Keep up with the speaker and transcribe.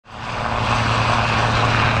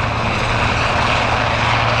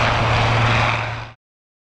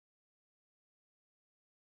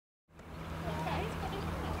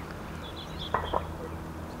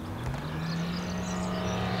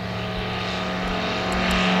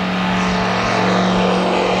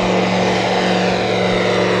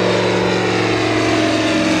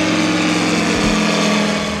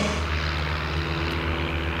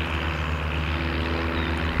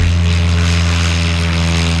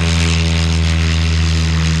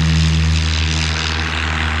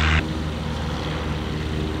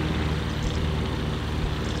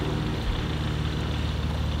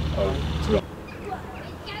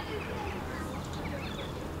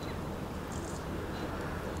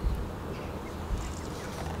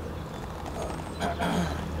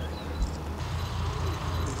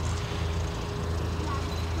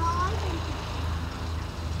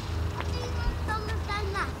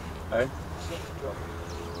Hey?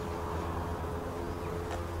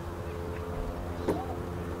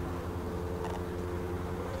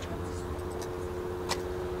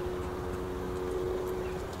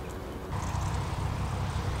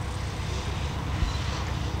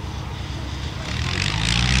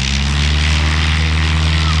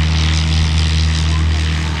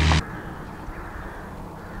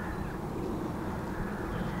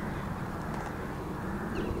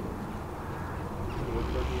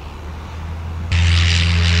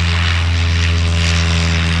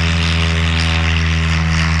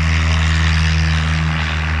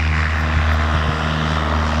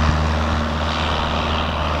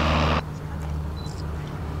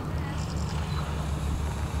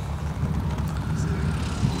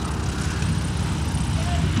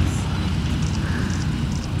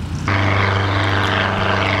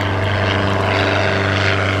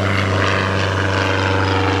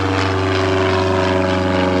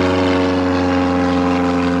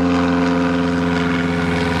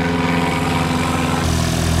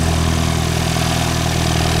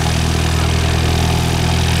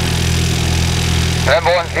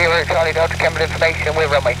 November 10 Charlie Delta, Campbell information, we're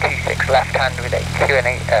runway 26 left hand with a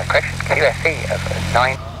QSE of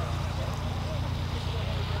 9.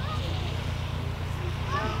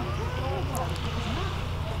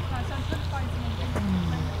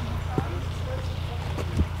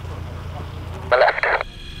 The left.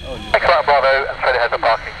 Next right Bravo and straight ahead for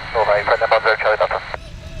parking. Norway, November 10 Charlie Delta.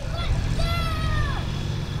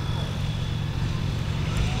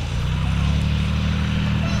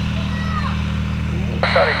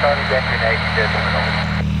 Charlie, engine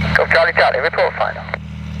 80, Go Charlie, report final.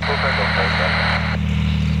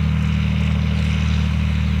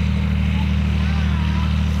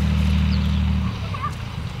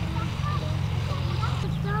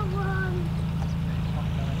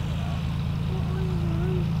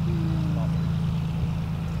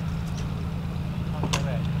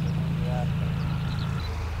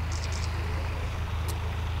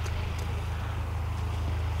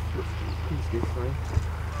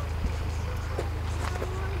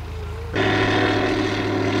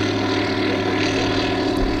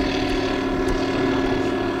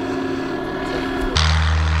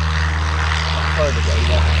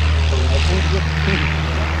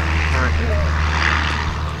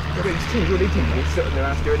 These teams really think we're sitting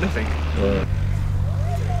there doing nothing. Yeah.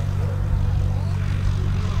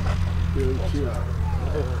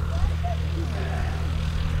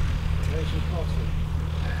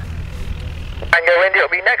 Tango Indy, it'll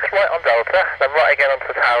be next right on Delta, then right again onto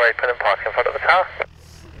the tower open and park in front of the tower.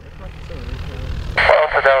 Right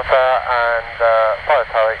onto Delta and fire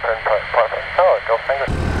tower open, park in front of the tower, Golf Tango.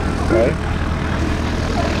 Okay.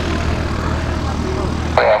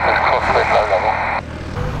 Yeah, just cross with low level.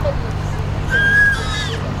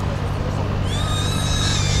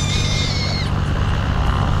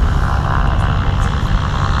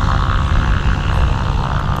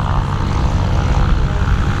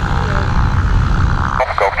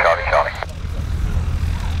 Golf Charlie.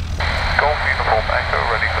 Golf Uniform Echo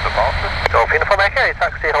ready for departure. Golf Uniform Echo,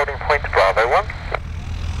 taxi holding point Bravo 1.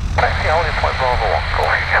 Taxi holding point Bravo 1,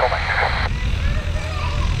 Golf Uniform Echo.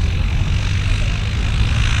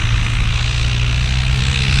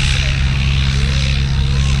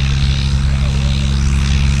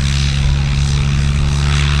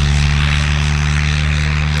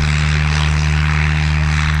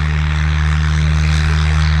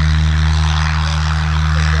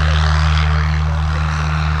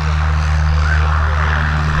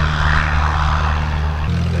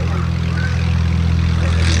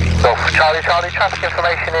 Charlie, traffic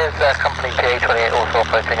information is company PA28 also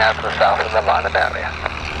operating out to the south in the Milan area.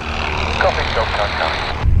 Copy,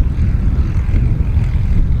 Charlie.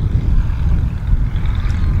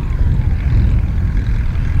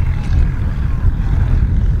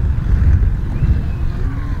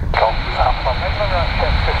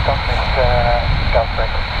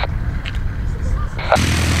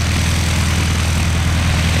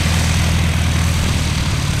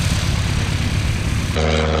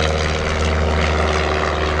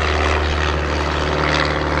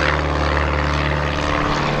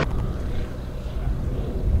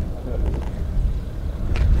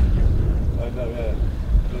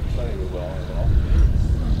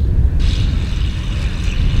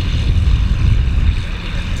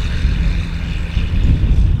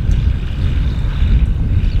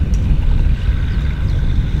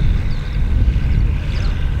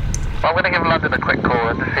 I'm going to give London a quick call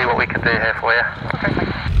and to see what we can do here for you. Okay,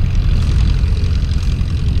 thanks.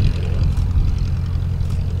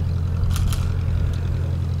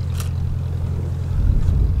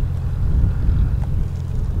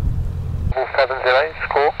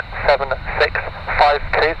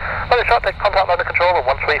 7652. Let the shot take contact under control on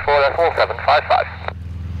 134.4755.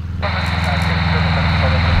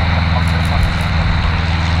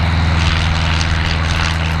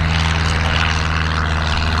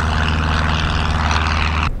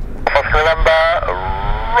 Oscar November,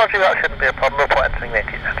 roger, that shouldn't be a problem. Report entering the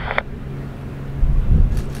ATZ.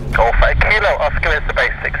 Golf Kilo, Oscar is the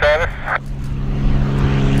basic service.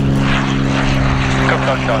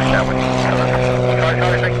 Charlie, Charlie, now we need Charlie,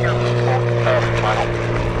 Charlie, thank you. Final.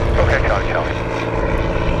 Okay, Charlie, Charlie.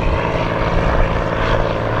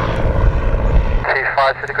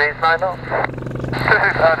 25 degrees, 9 knots. This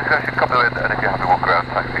is discussion, come to in, and if you have to walk around,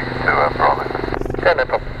 taxi to Bravo. Yeah, no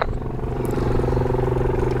problem.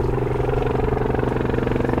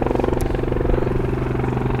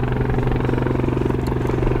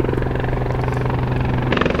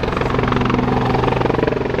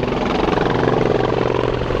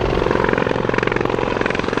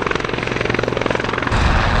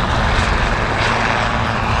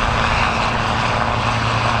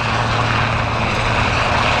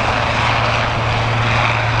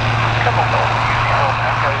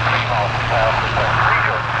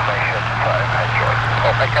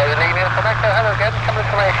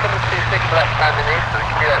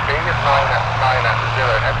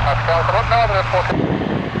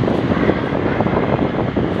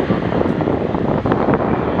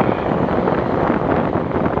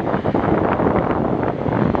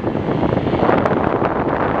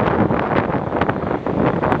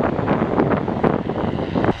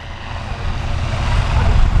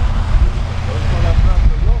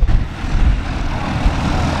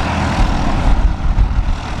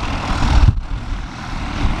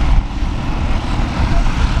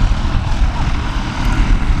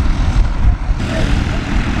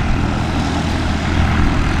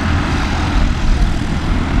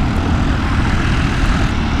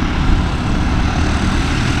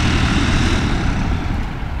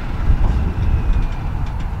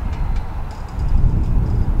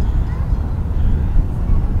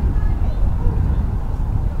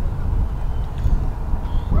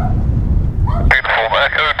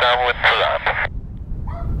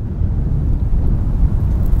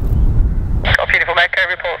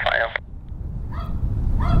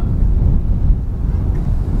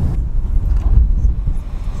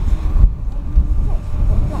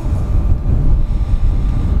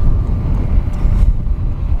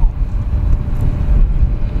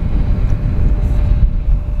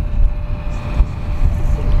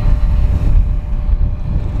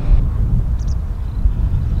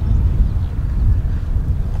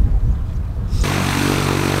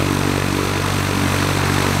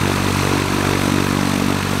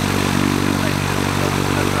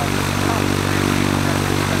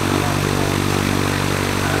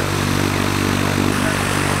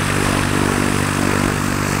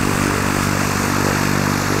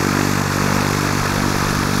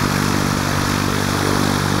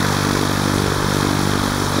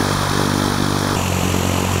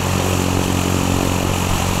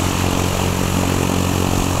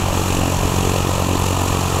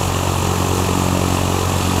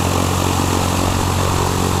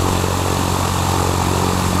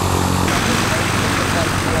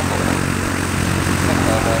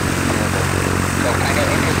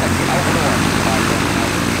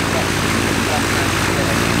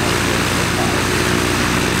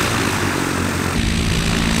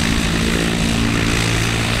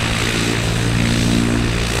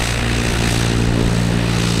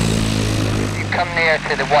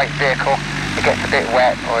 To the white vehicle, it gets a bit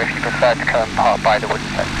wet, or if you prefer to come and park by the wooden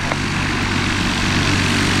fence.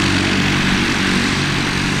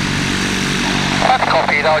 That's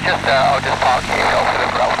copied. I'll just park here over the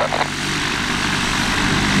road.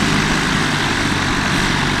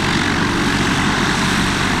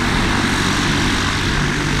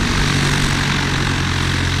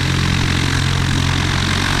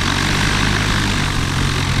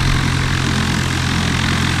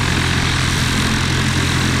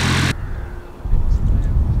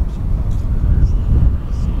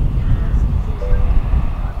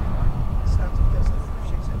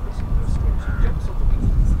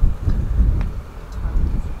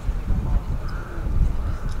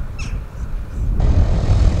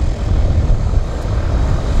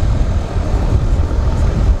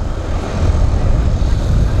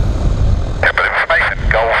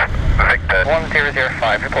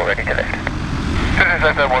 Report ready to lift. Citizens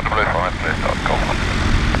left there, 125, please start call.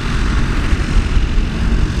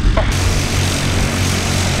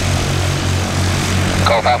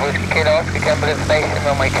 Golf Alpha Whiskey Kilo, Oscar Campbell information,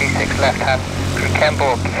 runway 26 left hand, crew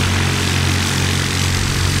Campbell.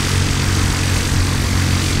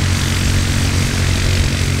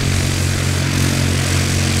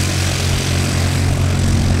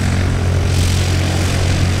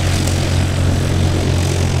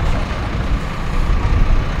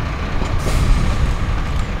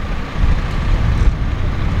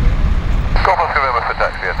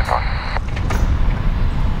 have departure.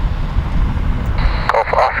 Golf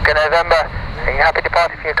Oscar November, are you happy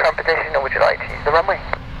departing from your current position or would you like to use the runway?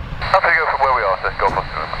 Happy to go from where we are, sir. Golf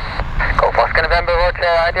Oscar November. Golf Oscar November, Roger.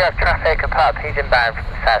 I do have traffic apart. He's inbound from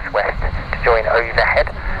the southwest to join overhead.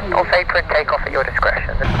 Also, take off at your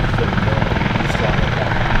discretion.